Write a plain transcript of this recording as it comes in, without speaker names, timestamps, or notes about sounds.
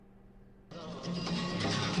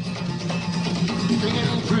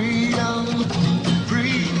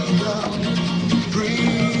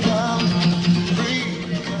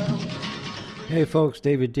Hey, folks,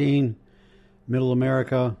 David Dean, Middle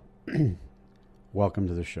America. Welcome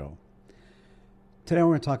to the show. Today, we're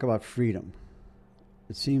going to talk about freedom.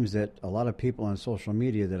 It seems that a lot of people on social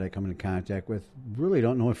media that I come into contact with really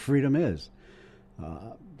don't know what freedom is.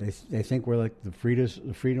 They think we're like the freest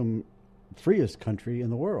country in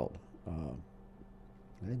the world.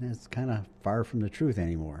 And that's kind of far from the truth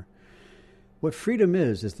anymore. What freedom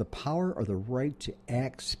is the power or the right to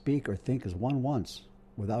act, speak, or think as one wants,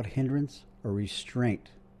 without hindrance or restraint.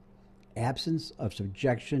 Absence of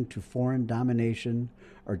subjection to foreign domination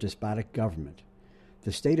or despotic government.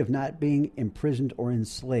 The state of not being imprisoned or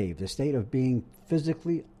enslaved. The state of being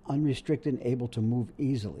physically unrestricted and able to move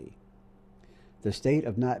easily. The state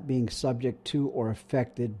of not being subject to or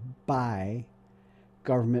affected by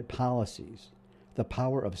government policies. The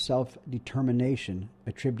power of self-determination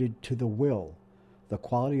attributed to the will. The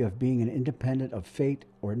quality of being independent of fate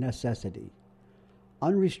or necessity.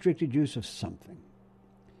 Unrestricted use of something.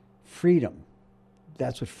 Freedom.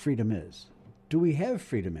 That's what freedom is. Do we have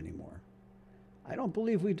freedom anymore? I don't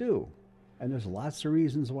believe we do. And there's lots of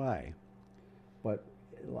reasons why. But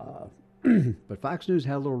Fox News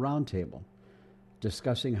had a little roundtable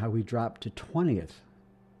discussing how we dropped to 20th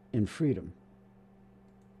in freedom.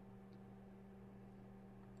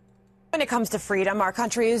 When it comes to freedom, our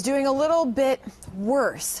country is doing a little bit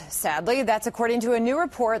worse, sadly. That's according to a new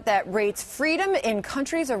report that rates freedom in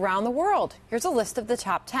countries around the world. Here's a list of the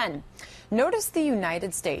top 10. Notice the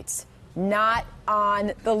United States. Not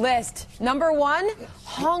on the list. Number 1,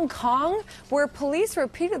 Hong Kong, where police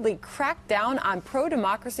repeatedly cracked down on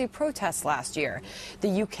pro-democracy protests last year.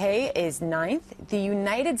 The UK is 9th. The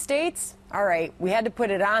United States, all right, we had to put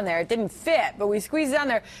it on there. It didn't fit, but we squeezed it on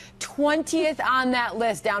there. 20th on that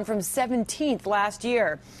list, down from 17th last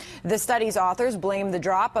year. The study's authors blame the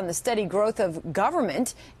drop on the steady growth of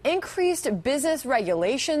government, increased business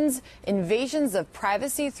regulations, invasions of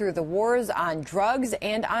privacy through the wars on drugs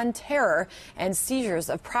and on terror, and seizures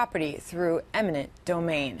of property through eminent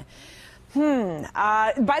domain.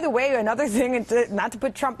 By the way, another thing, not to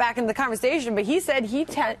put Trump back in the conversation, but he said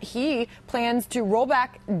he plans to roll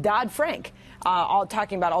back Dodd-Frank, all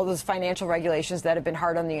talking about all those financial regulations that have been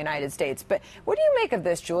hard on the United States. But what do you make of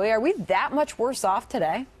this, Julie? Are we that much worse off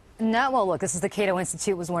today? No, well, look, this is the Cato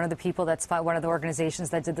Institute, was one of the people that's one of the organizations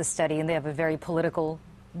that did the study, and they have a very political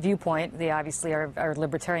viewpoint. They obviously are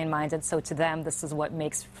libertarian-minded, so to them, this is what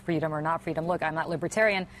makes freedom or not freedom. Look, I'm not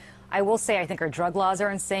libertarian. I will say I think our drug laws are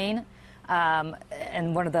insane.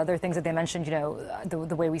 And one of the other things that they mentioned, you know,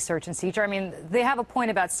 the way we search and seizure. I mean, they have a point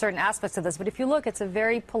about certain aspects of this, but if you look, it's a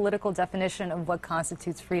very political definition of what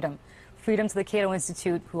constitutes freedom. Freedom to the Cato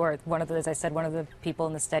Institute, who are one of the, as I said, one of the people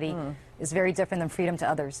in the study, is very different than freedom to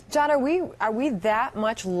others. John, are we that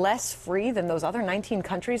much less free than those other 19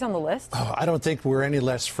 countries on the list? Oh, I don't think we're any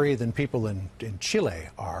less free than people in Chile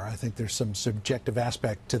are. I think there's some subjective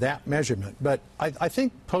aspect to that measurement. But I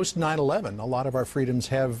think post 9/11, a lot of our freedoms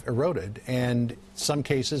have eroded, and some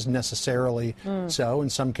cases necessarily so. In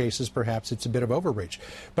some cases, perhaps it's a bit of overreach.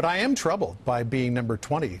 But I am troubled by being number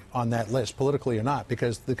 20 on that list, politically or not,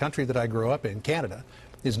 because the country that I grew up in, Canada,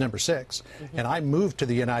 is number 6. And I moved to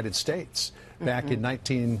the United States back in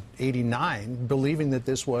 1989, believing that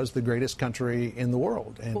this was the greatest country in the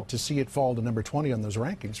world. And to see it fall to number 20 on those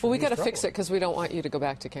rankings. Well, we got to fix it because we don't want you to go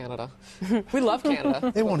back to Canada. We love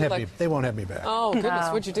Canada. They won't have me back. Oh, goodness,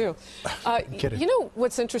 what'd you do? Kidding. You know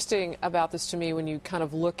what's interesting about this to me when you kind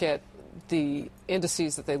of look at the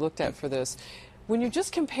indices that they looked at for this? When you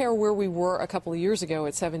just compare where we were a couple of years ago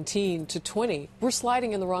at 17 to 20, we're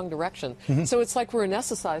sliding in the wrong direction. So it's like we're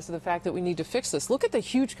anesthetized to the fact that we need to fix this. Look at the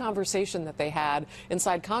huge conversation that they had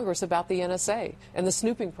inside Congress about the NSA and the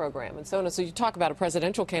snooping program and so on. So you talk about a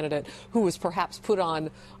presidential candidate who was perhaps put on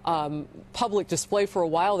public display for a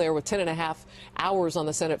while there with 10.5 hours on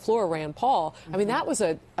the Senate floor, Rand Paul. I mean, that was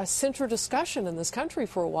a central discussion in this country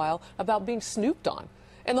for a while about being snooped on.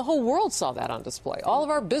 And the whole world saw that on display. All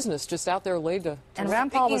of our business just out there laid to... And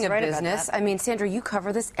Rand Paul was right business, about that. I mean, Sandra, you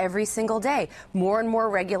cover this every single day. More and more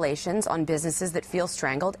regulations on businesses that feel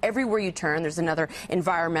strangled. Everywhere you turn, there's another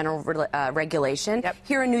environmental regulation. Yep.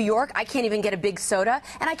 Here in New York, I can't even get a big soda,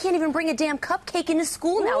 and I can't even bring a damn cupcake into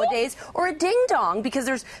school nowadays or a ding-dong because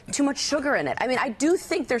there's too much sugar in it. I mean, I do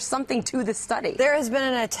think there's something to this study. There has been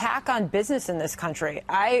an attack on business in this country.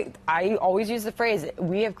 I always use the phrase,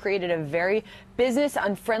 we have created a very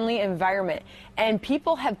business-unfriendly environment. And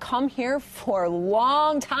people have come here for a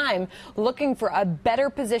long time looking for a better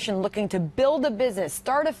position, looking to build a business,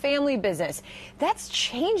 start a family business. That's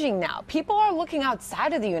changing now. People are looking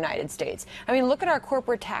outside of the United States. I mean, look at our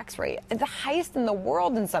corporate tax rate, the highest in the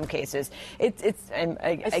world in some cases.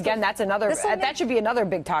 Again, that's another. That should be another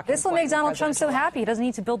big talking point. This will make Donald Trump so happy. He doesn't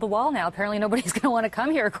need to build the wall now. Apparently, nobody's going to want to come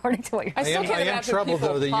here, according to what you're saying. I am troubled,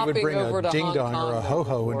 though, that you would bring a ding-dong or a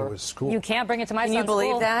ho-ho into a school. You can't bring it to my son's school. Can you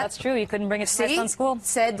believe that? That's true. You couldn't bring it to my son's school.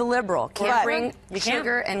 Said the liberal. Can't bring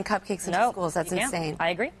sugar and cupcakes into schools. That's insane. I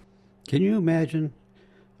agree. Can you imagine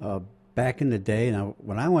back in the day? Now,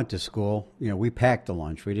 when I went to school, we packed the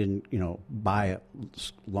lunch. We didn't, buy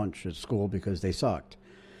lunch at school because they sucked.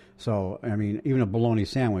 So, I mean, even a bologna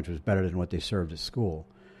sandwich was better than what they served at school.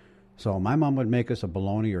 So my mom would make us a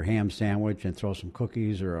bologna or ham sandwich and throw some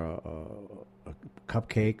cookies or a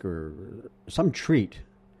cupcake or some treat.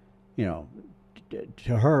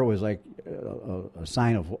 To her it was like a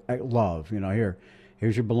sign of love.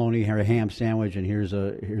 Here's your bologna, here's a ham sandwich, and here's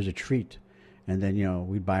a treat. And then,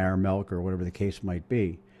 we'd buy our milk or whatever the case might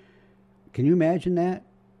be. Can you imagine that?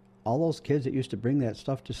 All those kids that used to bring that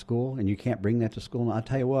stuff to school, and you can't bring that to school. And I'll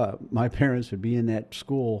tell you what, my parents would be in that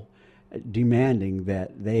school demanding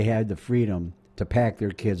that they had the freedom to pack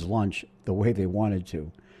their kids' lunch the way they wanted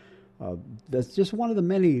to. That's just one of the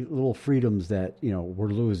many little freedoms that, we're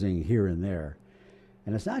losing here and there.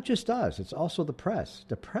 And it's not just us. It's also the press.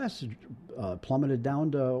 The press plummeted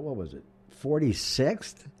down to,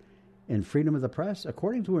 46th in freedom of the press?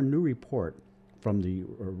 According to a new report from the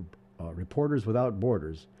Reporters Without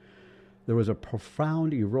Borders, there was a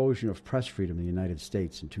profound erosion of press freedom in the United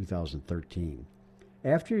States in 2013.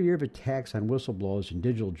 After a year of attacks on whistleblowers and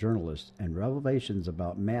digital journalists and revelations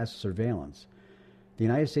about mass surveillance, the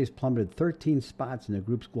United States plummeted 13 spots in the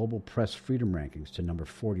group's global press freedom rankings to number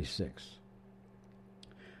 46.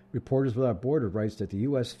 Reporters Without Borders writes that the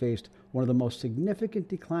U.S. faced one of the most significant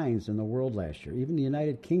declines in the world last year. Even the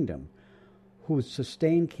United Kingdom, whose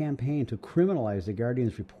sustained campaign to criminalize the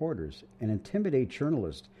Guardian's reporters and intimidate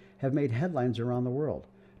journalists have made headlines around the world,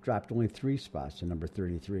 dropped only 3 spots to number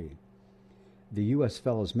 33. The U.S.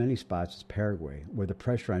 fell as many spots as Paraguay, where the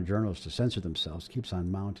pressure on journalists to censor themselves keeps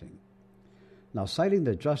on mounting. Now, citing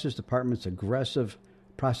the Justice Department's aggressive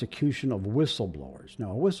prosecution of whistleblowers.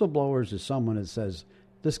 Now, a whistleblower is someone that says,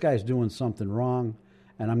 this guy's doing something wrong,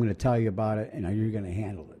 and I'm going to tell you about it, and you're going to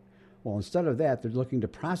handle it. Well, instead of that, they're looking to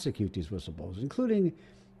prosecute these whistleblowers, including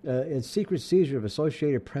a secret seizure of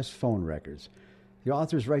Associated Press phone records. The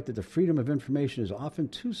authors write that the freedom of information is often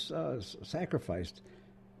too sacrificed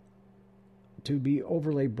to be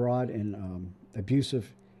overly broad and abusive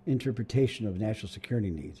interpretation of national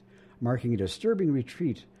security needs, marking a disturbing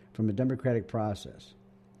retreat from the democratic process.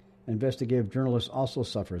 Investigative journalists also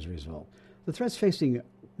suffer as a result. The threats facing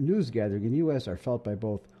news gathering in the U.S. are felt by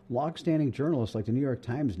both long-standing journalists like the New York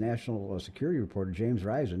Times national security reporter James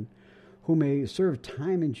Risen, who may serve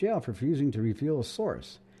time in jail for refusing to reveal a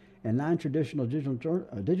source, and non-traditional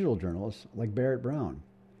digital journalists like Barrett Brown.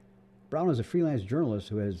 Brown is a freelance journalist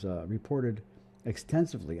who has reported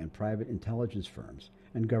extensively on private intelligence firms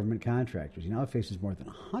and government contractors. He now faces more than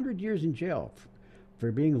 100 years in jail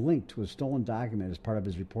for being linked to a stolen document as part of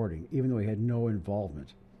his reporting, even though he had no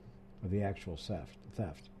involvement of the actual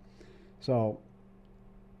theft. So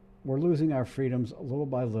we're losing our freedoms little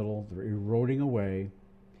by little. They're eroding away,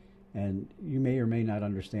 and you may or may not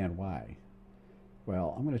understand why.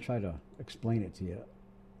 Well, I'm going to try to explain it to you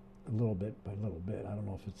a little bit by little bit. I don't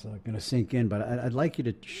know if it's going to sink in, but I'd like you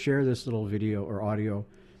to share this little video or audio,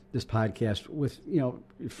 this podcast, with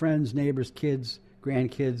friends, neighbors, kids,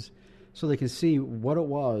 grandkids, so they can see what it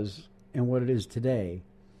was and what it is today,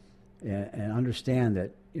 and understand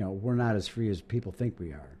that we're not as free as people think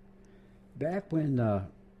we are. Back when the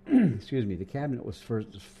cabinet was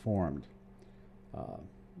first formed,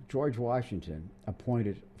 George Washington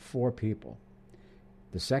appointed 4 people.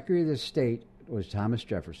 The Secretary of the State was Thomas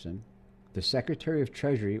Jefferson. The Secretary of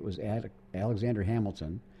Treasury was Alexander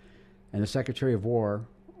Hamilton. And the Secretary of War,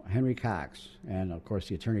 Henry Cox. And, of course,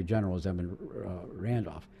 the Attorney General was Edmund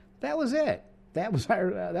Randolph. That was it. That was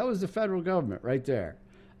the federal government right there.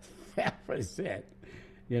 That was it.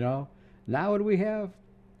 Now what do we have?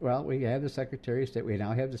 Well, we have the Secretary of State. We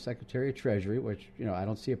now have the Secretary of Treasury, which, I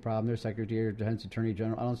don't see a problem there. Secretary of Defense, Attorney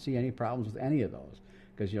General. I don't see any problems with any of those.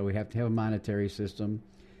 Because, we have to have a monetary system.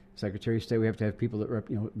 Secretary of State, we have to have people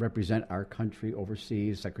that represent our country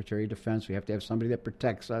overseas. Secretary of Defense, we have to have somebody that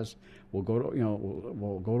protects us. We'll go to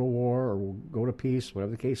we'll go to war or we'll go to peace,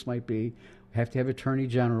 whatever the case might be. We have to have Attorney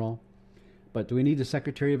General. But do we need the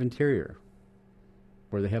Secretary of Interior,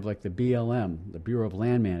 where they have like the BLM, the Bureau of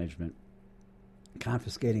Land Management,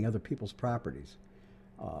 confiscating other people's properties.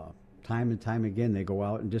 Time and time again, they go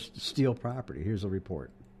out and just steal property. Here's a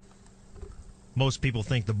report. Most people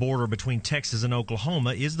think the border between Texas and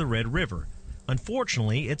Oklahoma is the Red River.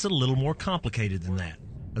 Unfortunately, it's a little more complicated than that,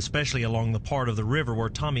 especially along the part of the river where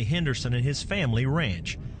Tommy Henderson and his family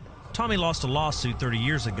ranch. Tommy lost a lawsuit 30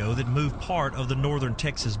 years ago that moved part of the northern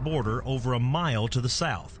Texas border over a mile to the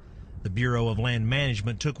south. The Bureau of Land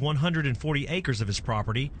Management took 140 acres of his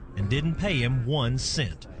property and didn't pay him 1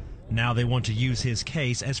 cent. Now they want to use his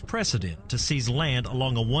case as precedent to seize land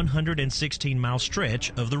along a 116-mile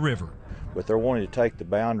stretch of the river. But they're wanting to take the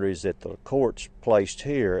boundaries that the courts placed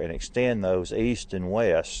here and extend those east and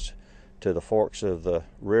west to the forks of the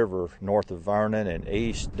river north of Vernon and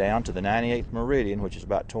east down to the 98th meridian, which is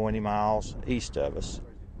about 20 miles east of us.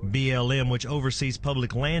 BLM, which oversees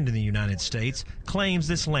public land in the United States, claims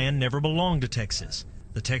this land never belonged to Texas.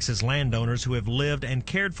 The Texas landowners who have lived and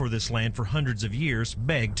cared for this land for hundreds of years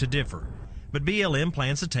beg to differ. But BLM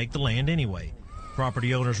plans to take the land anyway.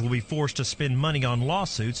 Property owners will be forced to spend money on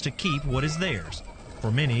lawsuits to keep what is theirs.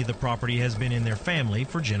 For many, the property has been in their family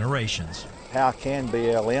for generations. How can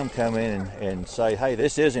BLM come in and say, hey,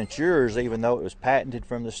 this isn't yours, even though it was patented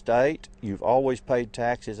from the state? You've always paid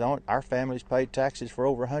taxes on it. Our family's paid taxes for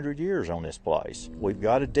over 100 years on this place. We've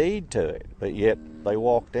got a deed to it, but yet they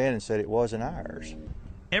walked in and said it wasn't ours.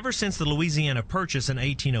 Ever since the Louisiana Purchase in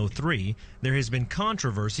 1803, there has been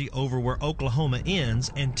controversy over where Oklahoma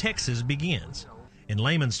ends and Texas begins. In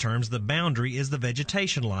layman's terms, the boundary is the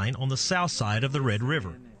vegetation line on the south side of the Red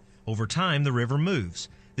River. Over time, the river moves.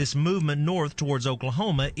 This movement north towards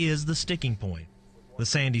Oklahoma is the sticking point. The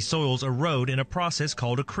sandy soils erode in a process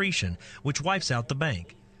called accretion, which wipes out the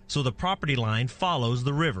bank. So the property line follows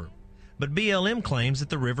the river. But BLM claims that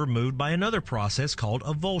the river moved by another process called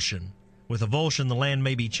avulsion. With avulsion, the land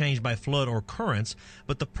may be changed by flood or currents,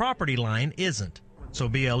 but the property line isn't. So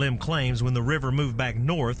BLM claims when the river moved back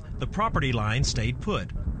north, the property line stayed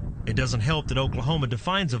put. It doesn't help that Oklahoma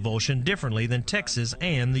defines avulsion differently than Texas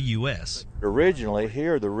and the U.S. Originally,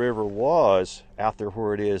 here the river was out there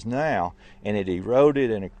where it is now, and it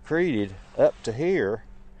eroded and accreted up to here,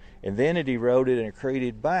 and then it eroded and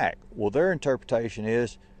accreted back. Well, their interpretation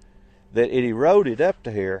is that it eroded up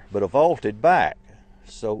to here, but avulted back.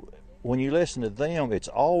 So when you listen to them, it's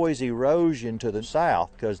always erosion to the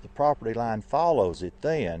south because the property line follows it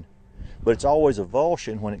then, but it's always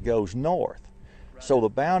avulsion when it goes north. So the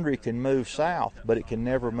boundary can move south, but it can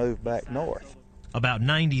never move back north. About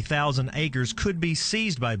 90,000 acres could be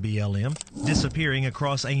seized by BLM, disappearing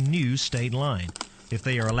across a new state line. If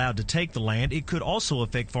they are allowed to take the land, it could also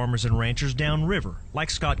affect farmers and ranchers downriver,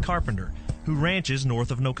 like Scott Carpenter, who ranches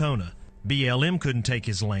north of Nocona. BLM couldn't take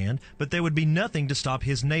his land, but there would be nothing to stop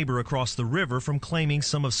his neighbor across the river from claiming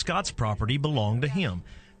some of Scott's property belonged to him.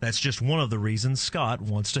 That's just one of the reasons Scott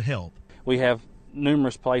wants to help. We have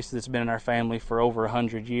numerous places that's been in our family for over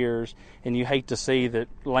 100 years, and you hate to see that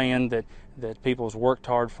land that people's worked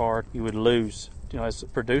hard for, you would lose. You know, as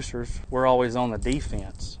producers, we're always on the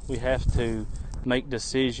defense. We have to make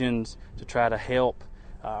decisions to try to help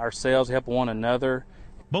ourselves, help one another.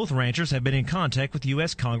 Both ranchers have been in contact with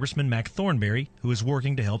U.S. Congressman Mac Thornberry, who is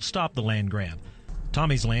working to help stop the land grab.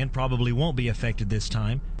 Tommy's land probably won't be affected this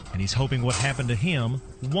time, and he's hoping what happened to him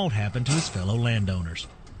won't happen to his fellow landowners.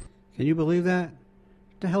 Can you believe that?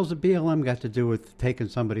 What the hell's the BLM got to do with taking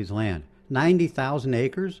somebody's land? 90,000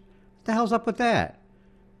 acres? What the hell's up with that?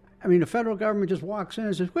 I mean, the federal government just walks in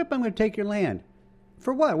and says, whip, I'm going to take your land.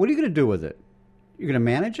 For what? What are you going to do with it? You're going to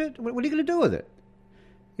manage it? What are you going to do with it?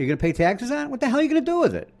 You're going to pay taxes on it? What the hell are you going to do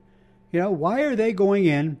with it? You know, why are they going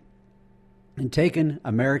in and taking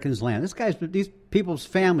Americans' land? These people's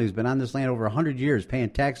families been on this land over 100 years, paying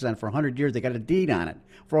taxes on it for 100 years. They got a deed on it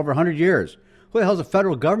for over 100 years. Who the hell's the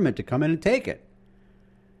federal government to come in and take it?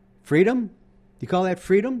 Freedom? You call that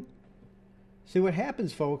freedom? See, what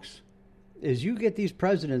happens, folks, is you get these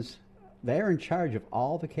presidents, they're in charge of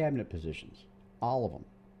all the cabinet positions, all of them.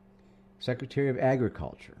 Secretary of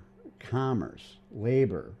Agriculture, Commerce,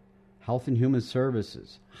 Labor, Health and Human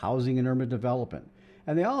Services, Housing and Urban Development.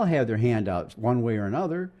 And they all have their handouts one way or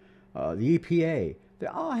another. The EPA, they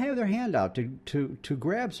all have their hand out to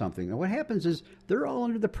grab something. And what happens is they're all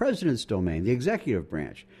under the president's domain, the executive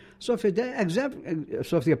branch. So if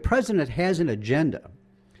the president has an agenda,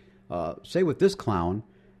 say with this clown,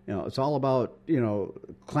 it's all about,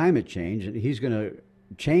 climate change, and he's going to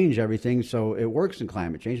change everything so it works in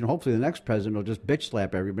climate change, and hopefully the next president will just bitch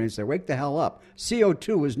slap everybody and say, wake the hell up.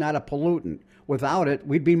 CO2 is not a pollutant. Without it,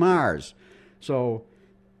 we'd be Mars. So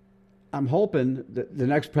I'm hoping that the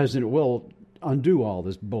next president will undo all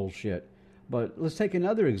this bullshit. But let's take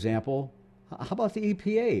another example. How about the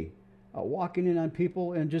EPA? walking in on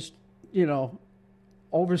people and just,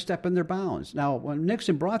 overstepping their bounds. Now, when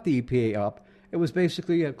Nixon brought the EPA up, it was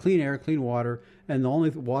basically clean air, clean water, and the only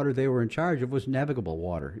water they were in charge of was navigable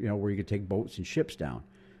water, where you could take boats and ships down.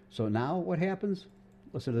 So now what happens?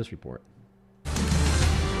 Listen to this report.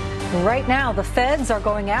 Right now, the feds are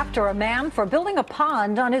going after a man for building a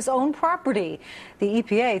pond on his own property. The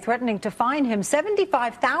EPA threatening to fine him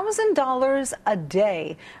 $75,000 a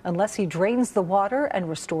day unless he drains the water and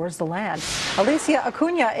restores the land. Alicia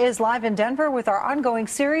Acuna is live in Denver with our ongoing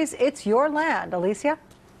series, It's Your Land. Alicia?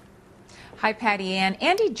 Hi, Patty Ann.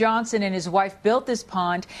 Andy Johnson and his wife built this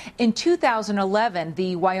pond in 2011.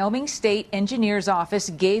 The Wyoming State Engineer's Office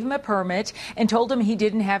gave him a permit and told him he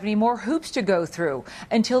didn't have any more hoops to go through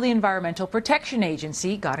until the Environmental Protection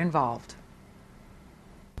Agency got involved.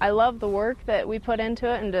 I love the work that we put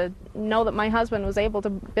into it and to know that my husband was able to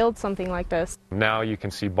build something like this. Now you can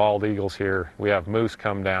see bald eagles here. We have moose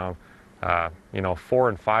come down. 4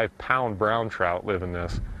 and 5 pound brown trout live in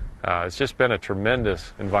this. It's just been a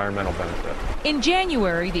tremendous environmental benefit. In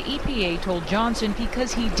January, the EPA told Johnson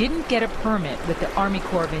because he didn't get a permit with the Army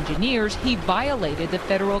Corps of Engineers, he violated the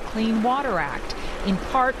Federal Clean Water Act, in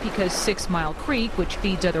part because 6 Mile Creek, which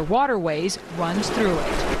feeds other waterways, runs through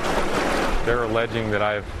it. They're alleging that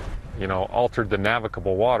I've, altered the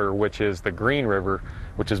navigable water, which is the Green River,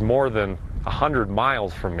 which is more than 100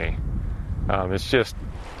 miles from me. It's just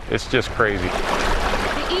crazy.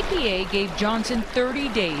 The EPA gave Johnson 30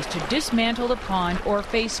 days to dismantle the pond or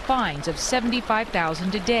face fines of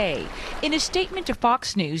 $75,000 a day. In a statement to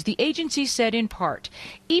Fox News, the agency said in part,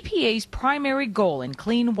 EPA's primary goal in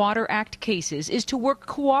Clean Water Act cases is to work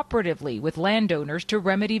cooperatively with landowners to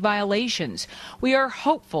remedy violations. We are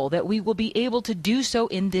hopeful that we will be able to do so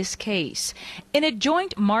in this case. In a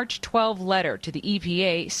joint March 12 letter to the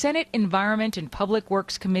EPA, Senate Environment and Public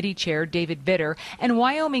Works Committee Chair David Vitter and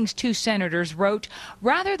Wyoming's 2 senators wrote,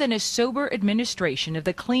 rather than a sober administration of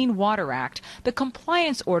the Clean Water Act, the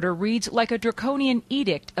compliance order reads like a draconian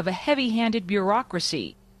edict of a heavy-handed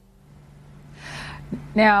bureaucracy.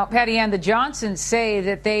 Now, Patty Ann, the Johnsons say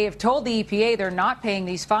that they have told the EPA they're not paying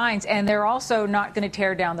these fines, and they're also not going to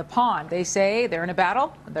tear down the pond. They say they're in a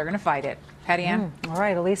battle, they're going to fight it. Patty Ann? All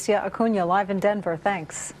right, Alicia Acuna, live in Denver.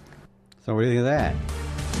 Thanks. So what do you think of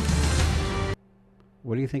that?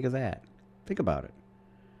 What do you think of that? Think about it.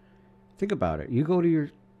 Think about it. You go to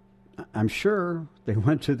I'm sure they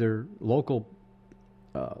went to their local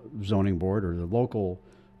zoning board or the local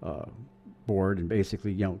board and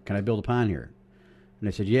basically, can I build a pond here? And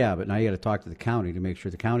they said, yeah, but now you got to talk to the county to make sure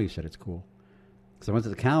the county said it's cool. So I went to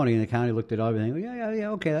the county, and the county looked at everything. Yeah,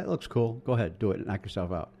 okay, that looks cool. Go ahead, do it, and knock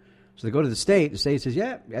yourself out. So they go to the state says,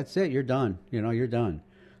 yeah, that's it, you're done. You're done.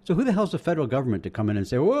 So who the hell's the federal government to come in and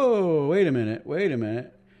say, whoa, wait a minute.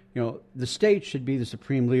 The state should be the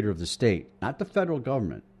supreme leader of the state, not the federal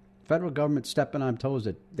government. Federal government stepping on toes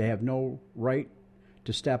that they have no right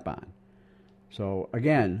to step on. So,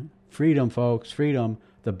 again, freedom, folks, freedom.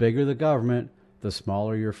 The bigger the government, the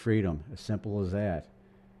smaller your freedom. As simple as that.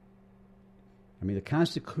 I mean, the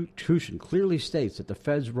Constitution clearly states that the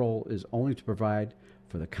Fed's role is only to provide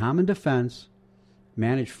for the common defense,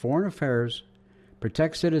 manage foreign affairs,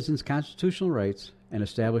 protect citizens' constitutional rights, and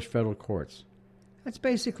establish federal courts. That's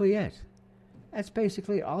basically it. That's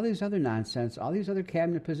basically all these other nonsense, all these other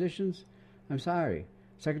cabinet positions. I'm sorry.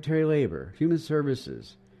 Secretary of Labor, Human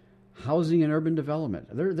Services, Housing and Urban Development.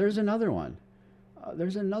 There's another one.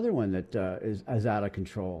 There's another one that is out of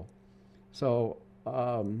control. So,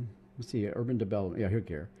 let's see, urban development. Yeah,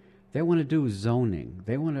 here. They want to do zoning.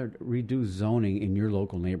 They want to redo zoning in your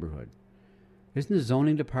local neighborhood. Isn't the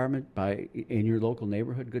zoning department in your local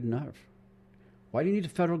neighborhood good enough? Why do you need the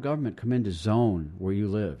federal government come in to zone where you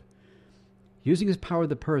live? Using its power of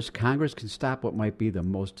the purse, Congress can stop what might be the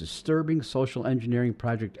most disturbing social engineering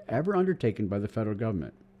project ever undertaken by the federal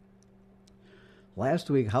government. Last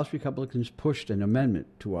week, House Republicans pushed an amendment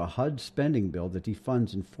to a HUD spending bill that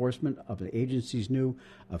defunds enforcement of the agency's new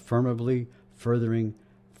affirmatively furthering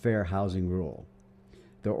fair housing rule.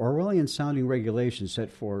 The Orwellian-sounding regulation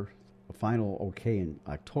set for a final okay in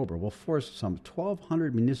October will force some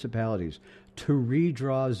 1,200 municipalities to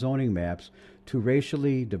redraw zoning maps to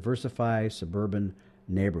racially diversify suburban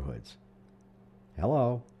neighborhoods.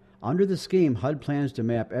 Hello. Under the scheme, HUD plans to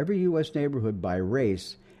map every U.S. neighborhood by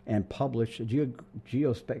race and publish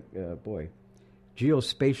geospatial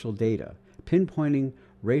data, pinpointing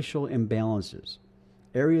racial imbalances.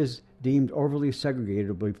 Areas deemed overly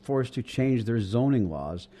segregated will be forced to change their zoning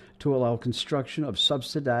laws to allow construction of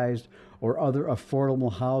subsidized or other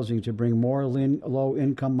affordable housing to bring more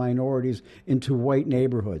low-income minorities into white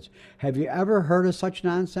neighborhoods. Have you ever heard of such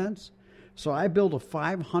nonsense? So I build a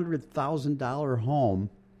 $500,000 home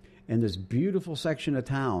in this beautiful section of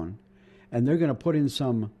town, and they're going to put in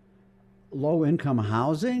some low-income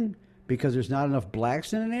housing because there's not enough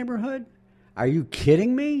blacks in the neighborhood? Are you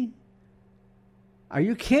kidding me? Are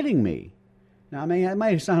you kidding me? Now, I mean, it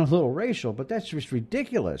might sound a little racial, but that's just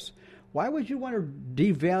ridiculous. Why would you want to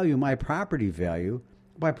devalue my property value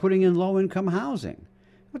by putting in low-income housing?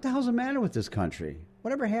 What the hell's the matter with this country?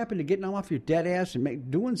 Whatever happened to getting off your dead ass and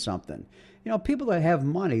doing something? You know, people that have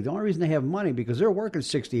money, the only reason they have money because they're working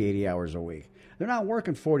 60, 80 hours a week. They're not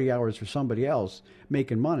working 40 hours for somebody else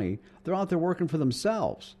making money. They're out there working for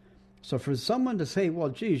themselves. So for someone to say, well,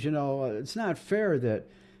 geez, you know, it's not fair that,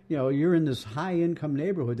 you know, you're in this high-income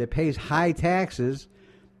neighborhood that pays high taxes,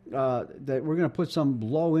 that we're going to put some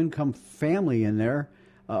low-income family in there,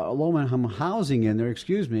 low-income housing in there,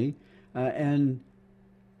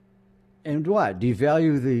 and what?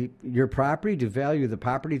 Devalue your property? Devalue the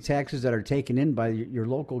property taxes that are taken in by your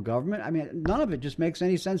local government? I mean, none of it just makes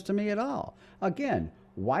any sense to me at all. Again,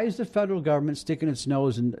 why is the federal government sticking its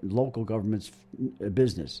nose in local government's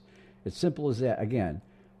business? It's simple as that. Again,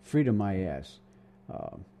 freedom my ass.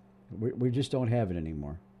 We just don't have it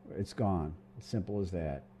anymore. It's gone. As simple as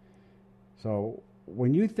that. So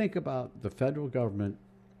when you think about the federal government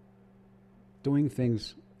doing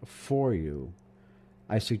things for you,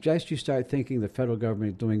 I suggest you start thinking the federal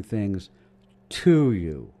government doing things to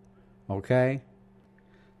you, okay?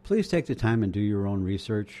 Please take the time and do your own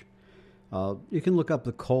research. You can look up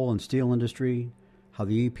the coal and steel industry, how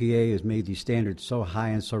the EPA has made these standards so high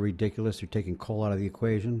and so ridiculous they're taking coal out of the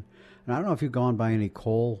equation. And I don't know if you've gone by any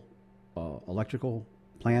coal electrical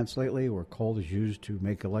plants lately where coal is used to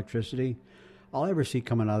make electricity. All I ever see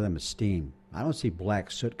coming out of them is steam. I don't see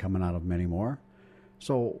black soot coming out of them anymore.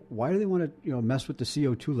 So why do they want to, mess with the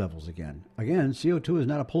CO2 levels again? Again, CO2 is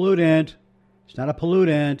not a pollutant. It's not a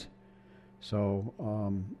pollutant. So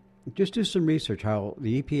just do some research how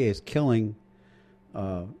the EPA is killing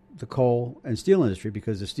the coal and steel industry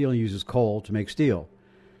because the steel uses coal to make steel.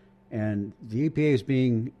 And the EPA is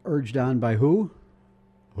being urged on by who?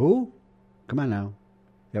 Who? Come on now.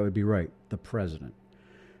 That would be right. The president.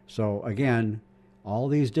 So again, all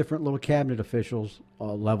these different little cabinet officials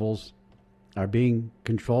levels are being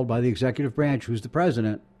controlled by the executive branch, who's the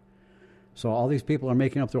president. So all these people are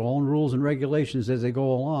making up their own rules and regulations as they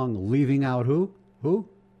go along, leaving out who? Who?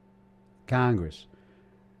 Congress.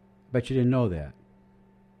 Bet you didn't know that.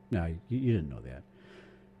 No, you didn't know that.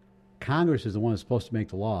 Congress is the one that's supposed to make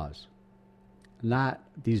the laws, not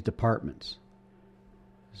these departments.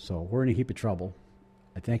 So we're in a heap of trouble.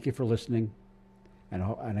 I thank you for listening.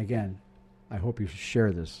 And again, I hope you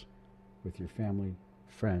share this with your family,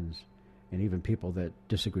 friends, and even people that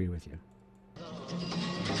disagree with you.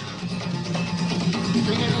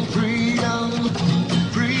 Freedom.